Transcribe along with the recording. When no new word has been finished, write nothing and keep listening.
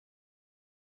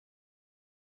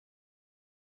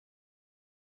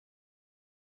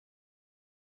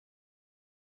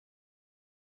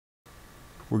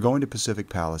We're going to Pacific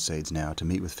Palisades now to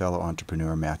meet with fellow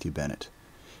entrepreneur Matthew Bennett.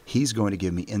 He's going to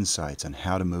give me insights on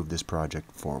how to move this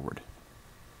project forward.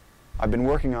 I've been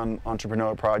working on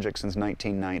entrepreneurial projects since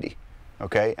 1990,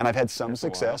 okay? And I've had some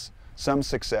success,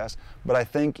 but I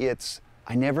think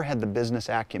I never had the business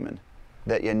acumen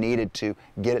that you needed to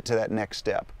get it to that next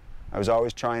step. I was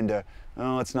always trying to,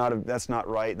 oh, that's not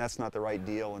right, that's not the right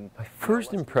deal. And my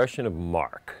first impression of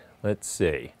Mark, let's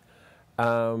see,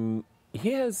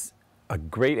 he has a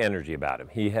great energy about him.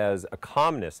 He has a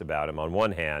calmness about him on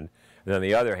one hand, and on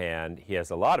the other hand, he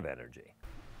has a lot of energy.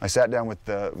 I sat down with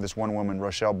this one woman,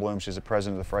 Rochelle Bloom. She's the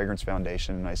president of the Fragrance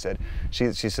Foundation, and I said,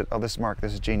 she said, oh, this is Mark,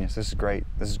 this is genius, this is great,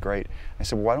 this is great. I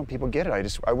said, well, why don't people get it? I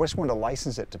just wanted to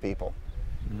license it to people.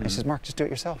 And he says, Mark, just do it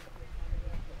yourself.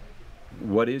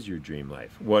 What is your dream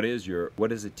life? What does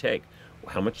it take?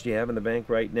 How much do you have in the bank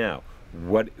right now?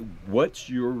 What's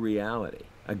your reality?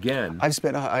 Again, I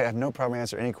have no problem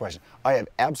answering any question. I have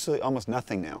absolutely almost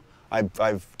nothing now. I've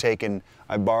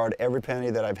borrowed every penny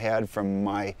that I've had from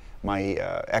my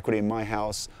equity in my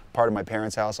house, part of my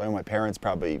parents' house. I owe my parents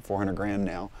probably $400 grand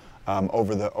now.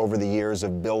 Over the years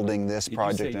of building this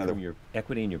project. Did you say from your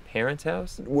equity in your parents'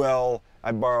 house? Well,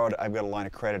 I've got a line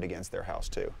of credit against their house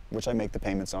too, which I make the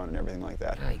payments on and everything like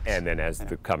that. Right. And then as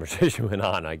the conversation went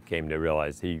on, I came to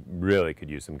realize he really could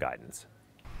use some guidance.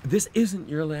 This isn't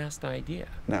your last idea.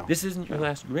 No. This isn't your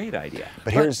last great idea.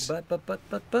 But here's...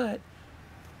 But,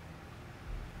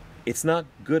 it's not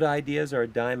good ideas are a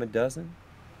dime a dozen.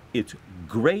 It's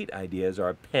great ideas are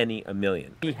a penny a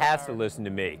million. He has to listen to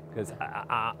me, because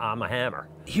I'm a hammer.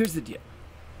 Here's the deal.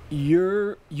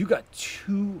 You got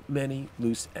too many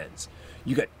loose ends.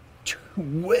 You got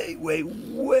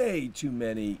way too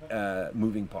many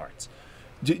moving parts.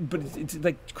 But it's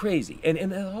like crazy.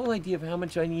 And the whole idea of how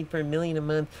much I need for $1 million a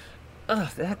month,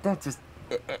 that just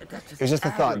it was just a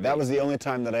thought. That was the only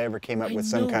time that I ever came up with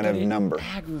some kind of number. It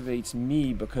aggravates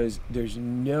me because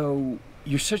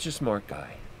you're such a smart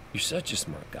guy. You're such a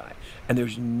smart guy. And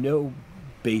there's no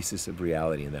basis of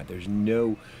reality in that.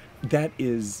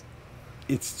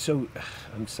 It's so,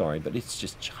 I'm sorry, but it's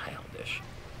just childish.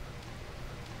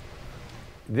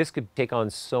 This could take on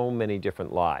so many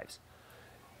different lives.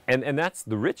 And that's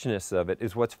the richness of it,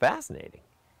 is what's fascinating.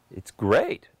 It's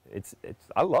great.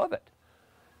 I love it.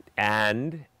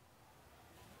 And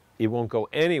it won't go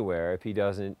anywhere if he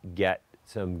doesn't get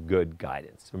some good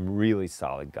guidance, some really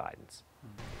solid guidance.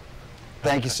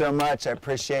 Thank you so much. I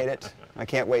appreciate it. I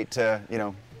can't wait to,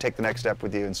 take the next step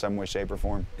with you in some way, shape, or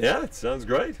form. Yeah, it sounds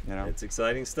great. It's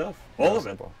exciting stuff. All of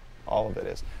it. All of it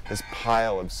is. This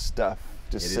pile of stuff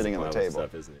just sitting on the table. It is a pile of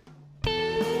stuff, isn't it?